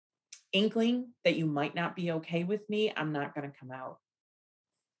inkling that you might not be okay with me, I'm not going to come out.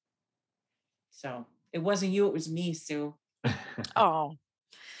 So it wasn't you, it was me, Sue. Oh,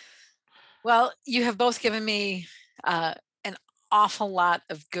 well, you have both given me an awful lot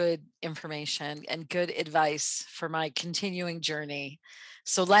of good information and good advice for my continuing journey.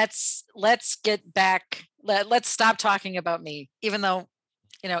 So let's get back. Let's stop talking about me, even though,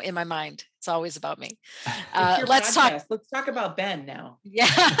 in my mind, it's always about me. Let's talk about Ben now. Yeah.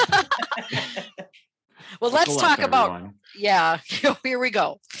 Well, let's talk about, here we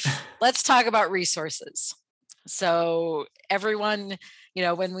go. Let's talk about resources. So everyone,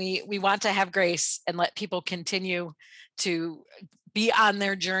 when we want to have grace and let people continue to be on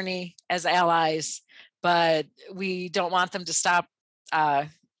their journey as allies, but we don't want them to stop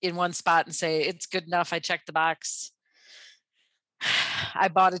in one spot and say, it's good enough, I checked the box. I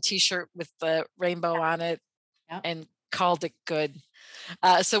bought a t-shirt with the rainbow on it and called it good.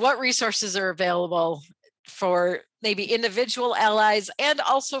 So what resources are available for maybe individual allies and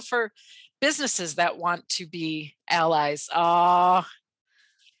also for businesses that want to be allies? Well,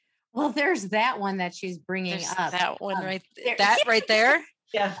 there's that one that she's bringing up. That one right there. That right there.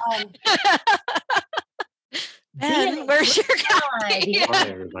 Yeah. Ben, where's your copy? Hi,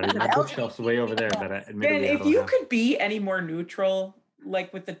 everybody. My bookshelf's way over there. Ben, if you could be any more neutral,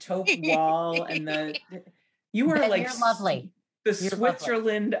 like with the taupe wall and you are like you're lovely. The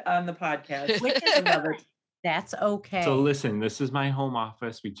Switzerland lovely. On the podcast. I love it. That's okay. So listen, this is my home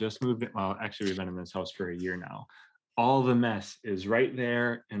office. We just moved it. Well, actually, we've been in this house for a year now. All the mess is right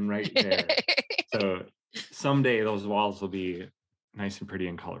there and right there. So someday those walls will be nice and pretty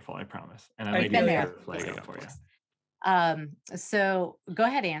and colorful, I promise. And I might get a flag up for you. So go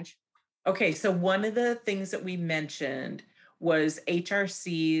ahead, Ange. Okay, so one of the things that we mentioned was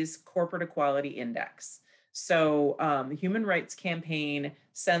HRC's Corporate Equality Index. So the Human Rights Campaign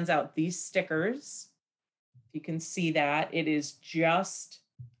sends out these stickers. You can see that it is just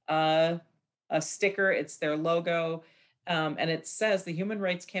a sticker. It's their logo. And it says the Human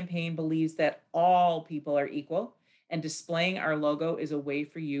Rights Campaign believes that all people are equal, and displaying our logo is a way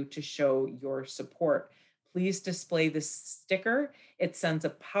for you to show your support. Please display this sticker. It sends a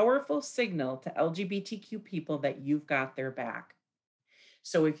powerful signal to LGBTQ people that you've got their back.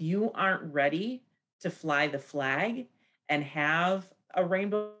 So if you aren't ready to fly the flag and have a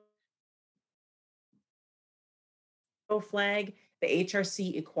rainbow flag the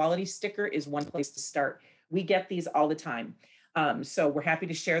HRC equality sticker is one place to start. We get these all the time. So we're happy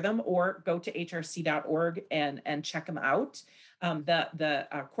to share them, or go to hrc.org and check them out. The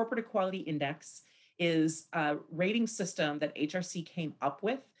Corporate Equality Index is a rating system that HRC came up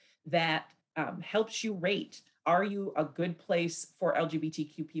with that helps you rate. Are you a good place for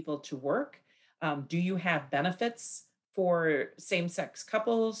LGBTQ people to work? Do you have benefits for same-sex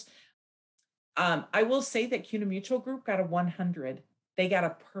couples? I will say that CUNA Mutual Group got a 100. They got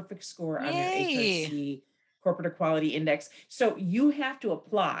a perfect score on their Yay. HRC Corporate Equality Index. So you have to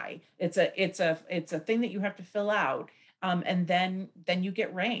apply. It's a thing that you have to fill out, and then you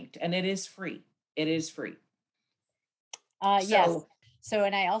get ranked, and it is free. It is free. Yes. So So,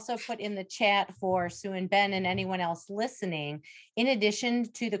 and I also put in the chat for Sue and Ben and anyone else listening, in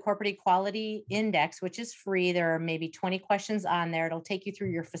addition to the Corporate Equality Index, which is free, there are maybe 20 questions on there. It'll take you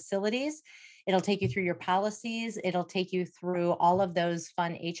through your facilities. It'll take you through your policies. It'll take you through all of those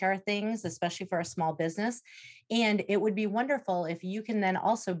fun HR things, especially for a small business. And it would be wonderful if you can then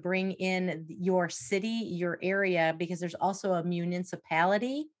also bring in your city, your area, because there's also a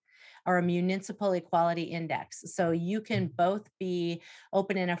municipality or a municipal equality index. So you can both be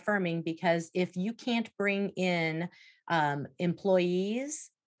open and affirming, because if you can't bring in employees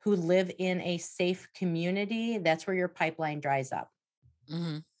who live in a safe community, that's where your pipeline dries up.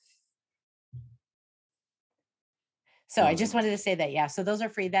 Mm-hmm. So I just wanted to say that, yeah. So those are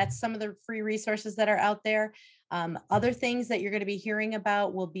free. That's some of the free resources that are out there. Other things that you're going to be hearing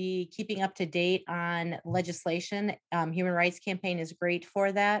about will be keeping up to date on legislation. Human Rights Campaign is great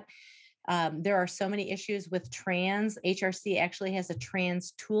for that. There are so many issues with trans. HRC actually has a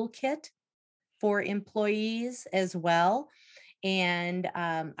trans toolkit for employees as well. And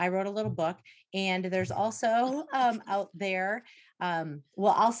I wrote a little book, and there's also out there,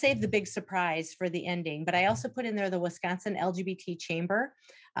 well, I'll save the big surprise for the ending, but I also put in there the Wisconsin LGBT Chamber.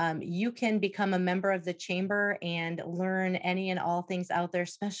 You can become a member of the chamber and learn any and all things out there,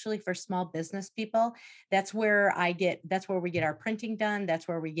 especially for small business people. That's where we get our printing done. That's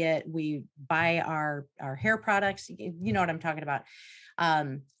where we buy our hair products. You know what I'm talking about.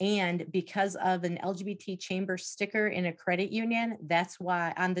 And because of an LGBT chamber sticker in a credit union, that's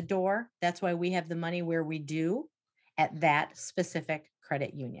why on the door, that's why we have the money where we do at that specific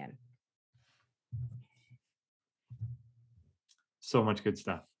credit union. So much good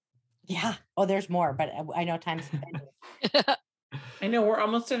stuff. Yeah. Oh, there's more, but I know time's spent. I know we're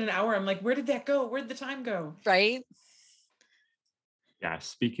almost at an hour. I'm like, where did that go? Where did the time go? Right. Yeah.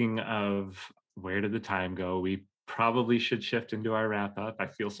 Speaking of where did the time go, we probably should shift into our wrap up. I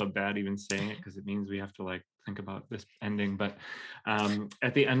feel so bad even saying it, because it means we have to like think about this ending. But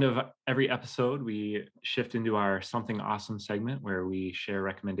at the end of every episode, we shift into our Something Awesome segment, where we share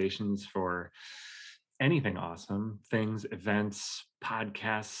recommendations for anything awesome, things, events,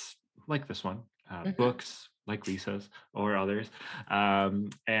 podcasts like this one, books like Lisa's or others.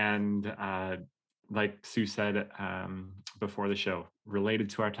 Like Sue said before the show, related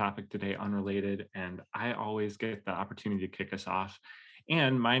to our topic today, unrelated. And I always get the opportunity to kick us off.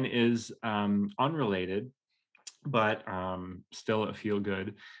 And mine is unrelated, but still a feel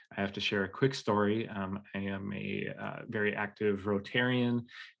good. I have to share a quick story. I am a very active Rotarian,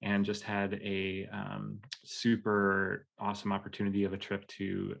 and just had a super awesome opportunity to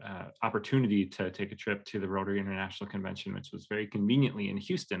take a trip to the Rotary International Convention, which was very conveniently in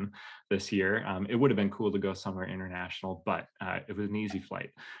Houston this year. It would have been cool to go somewhere international, but it was an easy flight.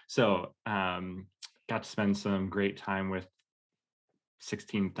 So got to spend some great time with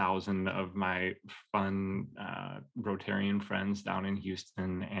 16,000 of my fun Rotarian friends down in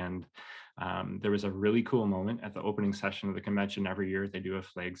Houston. And there was a really cool moment at the opening session of the convention. Every year they do a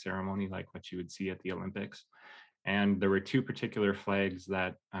flag ceremony like what you would see at the Olympics. And there were two particular flags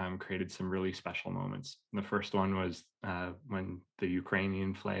that created some really special moments. The first one was when the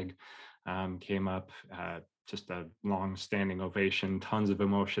Ukrainian flag came up, just a long standing ovation, tons of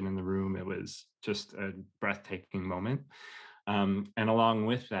emotion in the room. It was just a breathtaking moment. And along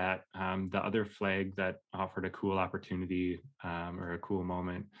with that, the other flag that offered a cool opportunity or a cool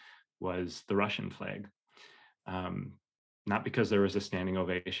moment was the Russian flag. Not because there was a standing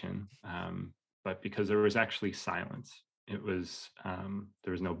ovation, but because there was actually silence. It was,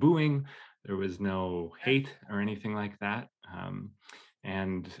 there was no booing, there was no hate or anything like that.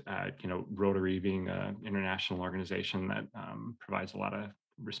 Rotary being an international organization that provides a lot of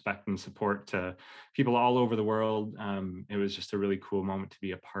respect and support to people all over the world. It was just a really cool moment to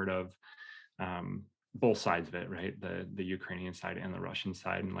be a part of, both sides of it, right? The Ukrainian side and the Russian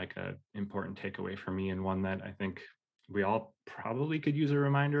side, and like a important takeaway for me, and one that I think we all probably could use a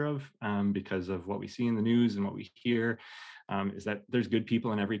reminder of, because of what we see in the news and what we hear, is that there's good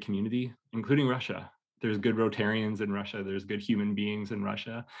people in every community, including Russia. There's good Rotarians in Russia. There's good human beings in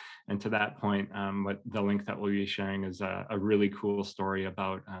Russia. And to that point, what the link that we'll be sharing is a really cool story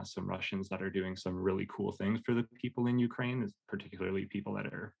about some Russians that are doing some really cool things for the people in Ukraine, particularly people that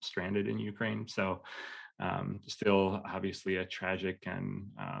are stranded in Ukraine. So still obviously a tragic and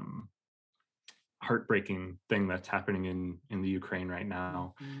heartbreaking thing that's happening in the Ukraine right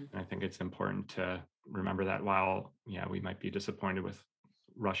now. And I think it's important to remember that while, we might be disappointed with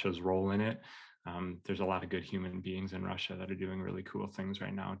Russia's role in it, there's a lot of good human beings in Russia that are doing really cool things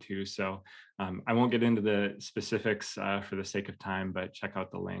right now too. So I won't get into the specifics for the sake of time, but check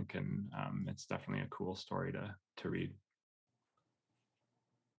out the link, and it's definitely a cool story to read.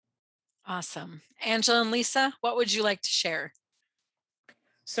 Awesome. Angela and Lisa, what would you like to share?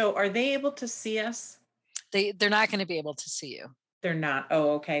 So are they able to see us? They're not going to be able to see you. They're not.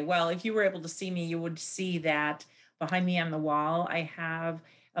 Oh, okay. Well, if you were able to see me, you would see that behind me on the wall, I have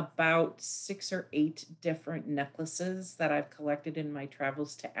about 6 or 8 different necklaces that I've collected in my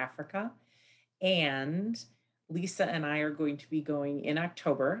travels to Africa. And Lisa and I are going to be going in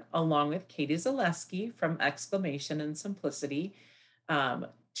October, along with Katie Zaleski from Exclamation and Simplicity,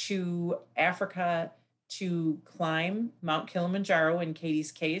 to Africa to climb Mount Kilimanjaro in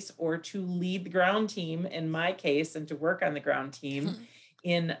Katie's case, or to lead the ground team in my case, and to work on the ground team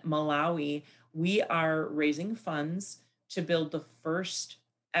in Malawi. We are raising funds to build the first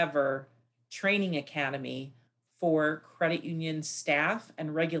ever training academy for credit union staff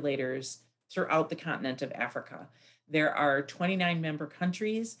and regulators throughout the continent of Africa. There are 29 member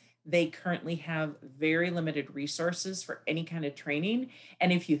countries. They currently have very limited resources for any kind of training.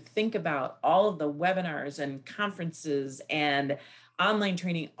 And if you think about all of the webinars and conferences and online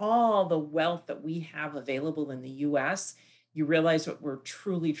training, all the wealth that we have available in the US, you realize that we're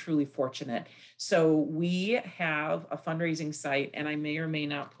truly, truly fortunate. So we have a fundraising site, and I may or may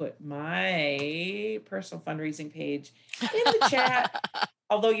not put my personal fundraising page in the chat.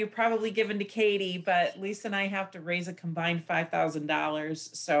 Although you're probably given to Katie, but Lisa and I have to raise a combined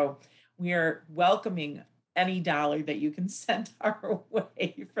 $5,000. So we are welcoming any dollar that you can send our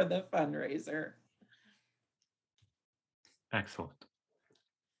way for the fundraiser. Excellent.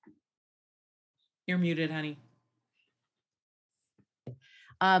 You're muted, honey.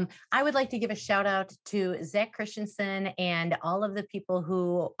 I would like to give a shout out to Zach Christensen and all of the people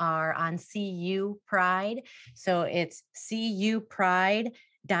who are on CU Pride. So it's CU Pride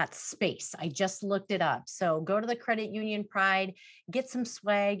 .space. I just looked it up. So go to the Credit Union Pride, get some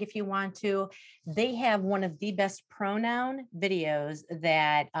swag if you want to. They have one of the best pronoun videos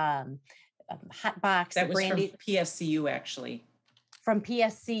that Hotbox. That was Brandy, from PSCU actually. From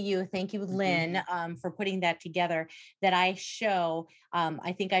PSCU. Thank you, Lynn, for putting that together, that I show.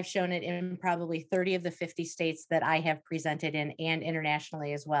 I think I've shown it in probably 30 of the 50 states that I have presented in, and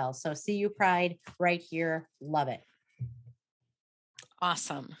internationally as well. So CU Pride right here. Love it.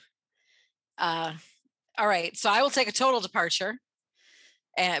 Awesome. All right. So I will take a total departure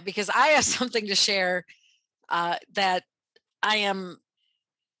because I have something to share that I'm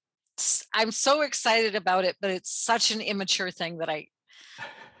so excited about it, but it's such an immature thing that I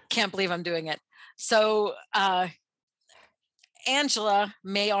can't believe I'm doing it. So Angela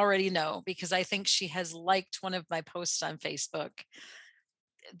may already know, because I think she has liked one of my posts on Facebook,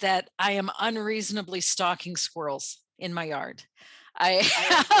 that I am unreasonably stalking squirrels in my yard. I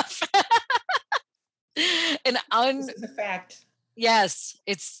have this is a fact. Yes,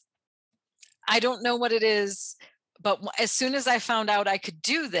 I don't know what it is, but as soon as I found out I could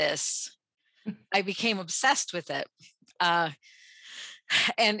do this, I became obsessed with it. And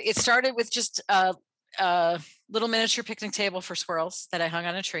it started with just a little miniature picnic table for squirrels that I hung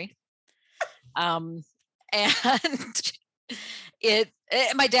on a tree. And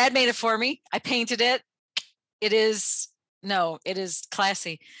my dad made it for me. I painted it. It is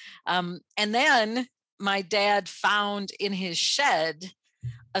classy. And then my dad found in his shed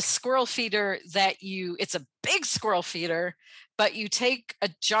a squirrel feeder it's a big squirrel feeder, but you take a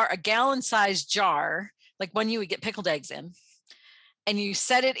gallon-sized jar, like one you would get pickled eggs in, and you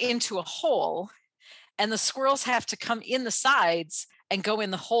set it into a hole, and the squirrels have to come in the sides and go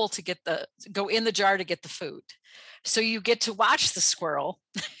in the hole go in the jar to get the food. So you get to watch the squirrel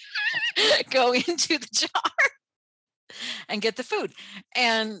go into the jar and get the food.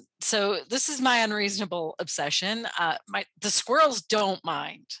 And so this is my unreasonable obsession. The squirrels don't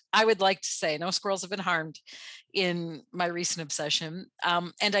mind. I would like to say no squirrels have been harmed in my recent obsession.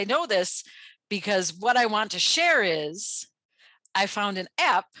 And I know this because what I want to share is I found an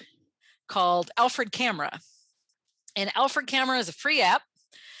app called Alfred Camera. And Alfred Camera is a free app.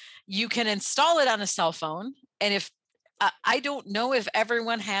 You can install it on a cell phone. And if I don't know if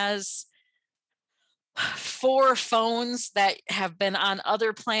everyone has 4 phones that have been on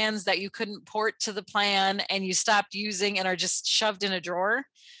other plans that you couldn't port to the plan and you stopped using and are just shoved in a drawer.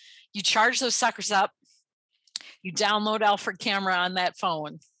 You charge those suckers up. You download Alfred Camera on that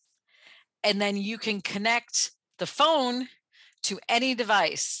phone. And then you can connect the phone to any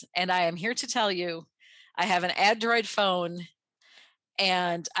device. And I am here to tell you, I have an Android phone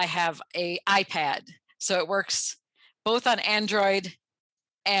and I have an iPad. So it works both on Android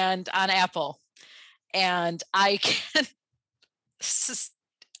and on Apple. And I can,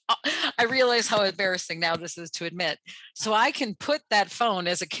 I realize how embarrassing now this is to admit. So I can put that phone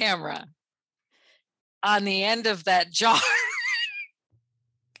as a camera on the end of that jar.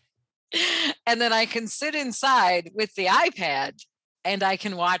 And then I can sit inside with the iPad and I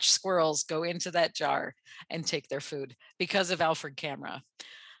can watch squirrels go into that jar and take their food because of Alfred Camera.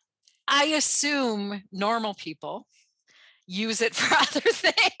 I assume normal people use it for other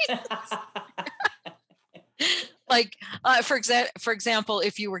things. Like, for example,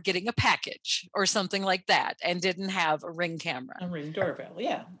 if you were getting a package or something like that and didn't have a Ring camera. A Ring doorbell,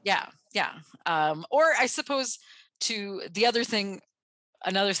 yeah. Yeah. Or I suppose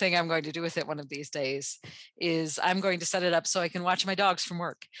another thing I'm going to do with it one of these days is I'm going to set it up so I can watch my dogs from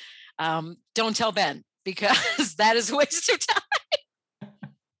work. Don't tell Ben, because that is a waste of time.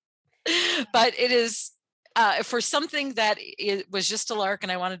 But it is for something that it was just a lark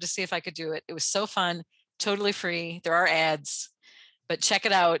and I wanted to see if I could do it. It was so fun, totally free. There are ads, but check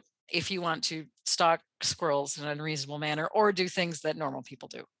it out if you want to stalk squirrels in an unreasonable manner or do things that normal people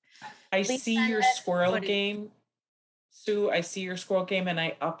do. I see your squirrel game. Sue, I see your squirrel game and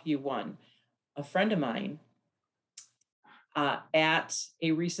I up you one. A friend of mine at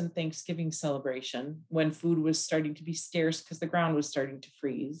a recent Thanksgiving celebration when food was starting to be scarce because the ground was starting to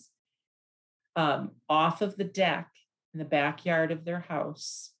freeze, off of the deck in the backyard of their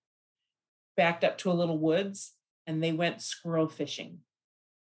house, backed up to a little woods and they went squirrel fishing.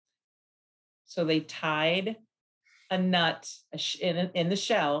 So they tied a nut in the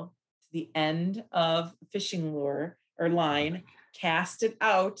shell to the end of the fishing lure or line, cast it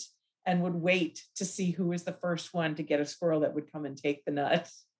out, and would wait to see who was the first one to get a squirrel that would come and take the nut.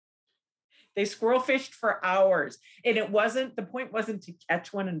 They squirrel fished for hours. And the point wasn't to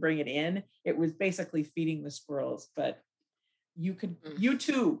catch one and bring it in. It was basically feeding the squirrels. But you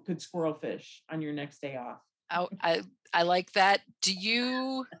too could squirrel fish on your next day off. I like that. Do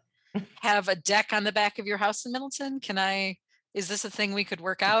you have a deck on the back of your house in Middleton? Is this a thing we could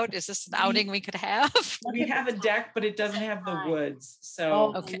work out? Is this an outing we could have? We have a deck, but it doesn't have the woods.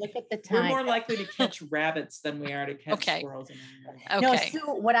 So okay. Look at the time. We're more likely to catch rabbits than we are to catch squirrels. No, Sue,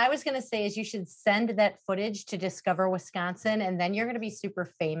 what I was going to say is you should send that footage to Discover Wisconsin, and then you're going to be super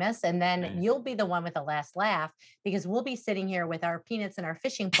famous. And then you'll be the one with the last laugh because we'll be sitting here with our peanuts and our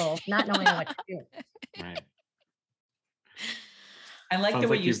fishing poles, not knowing what to do. Right. I like the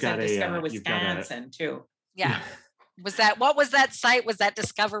way you said Discover Wisconsin too. Yeah. What was that site? Was that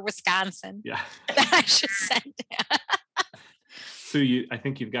Discover Wisconsin? Yeah. I should send it. So I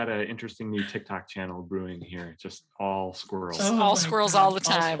think you've got an interesting new TikTok channel brewing here. Just all squirrels. All squirrels all the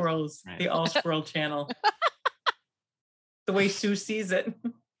time. All squirrels. Right. The all squirrel channel. The way Sue sees it.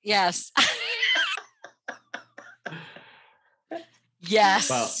 Yes.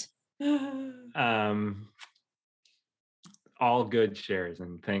 Yes. Well, all good shares,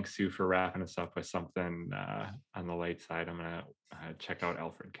 and thanks Sue for wrapping us up with something on the light side. I'm gonna check out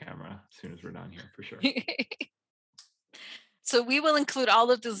Alfred Camera as soon as we're done here for sure. So we will include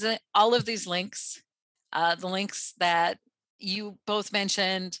all of these links, the links that you both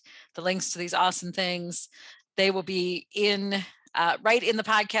mentioned, the links to these awesome things. They will be right in the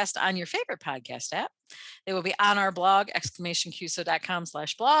podcast on your favorite podcast app. They will be on our blog,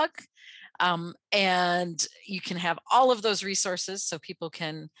 exclamationqso.com/blog. And you can have all of those resources so people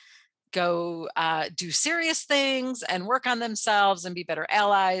can go do serious things and work on themselves and be better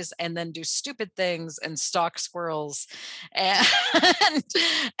allies, and then do stupid things and stalk squirrels. And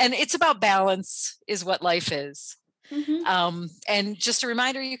it's about balance is what life is. Mm-hmm. And just a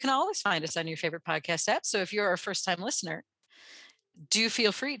reminder, you can always find us on your favorite podcast app. So if you're a first-time listener, do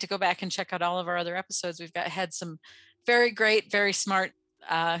feel free to go back and check out all of our other episodes. We've had some very great, very smart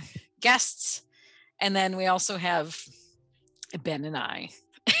guests. And then we also have Ben and I,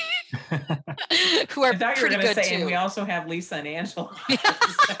 who are pretty good too. And we also have Lisa and Angela. It's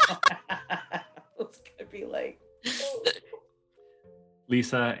gonna be like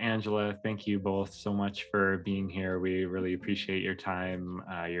Lisa, Angela, thank you both so much for being here. We really appreciate your time,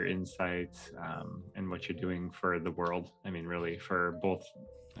 your insights, and what you're doing for the world. I mean, really for both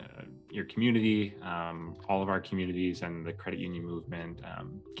your community, all of our communities, and the credit union movement.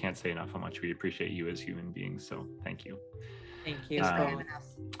 Can't say enough how much we appreciate you as human beings. So thank you. Thank you. Thanks for having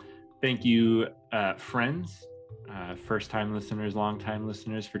us. Thank you, friends, first-time listeners, long-time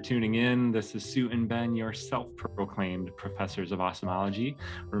listeners, for tuning in. This is Sue and Ben, your self-proclaimed professors of Awesomology,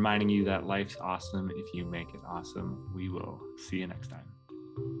 reminding you that life's awesome if you make it awesome. We will see you next time.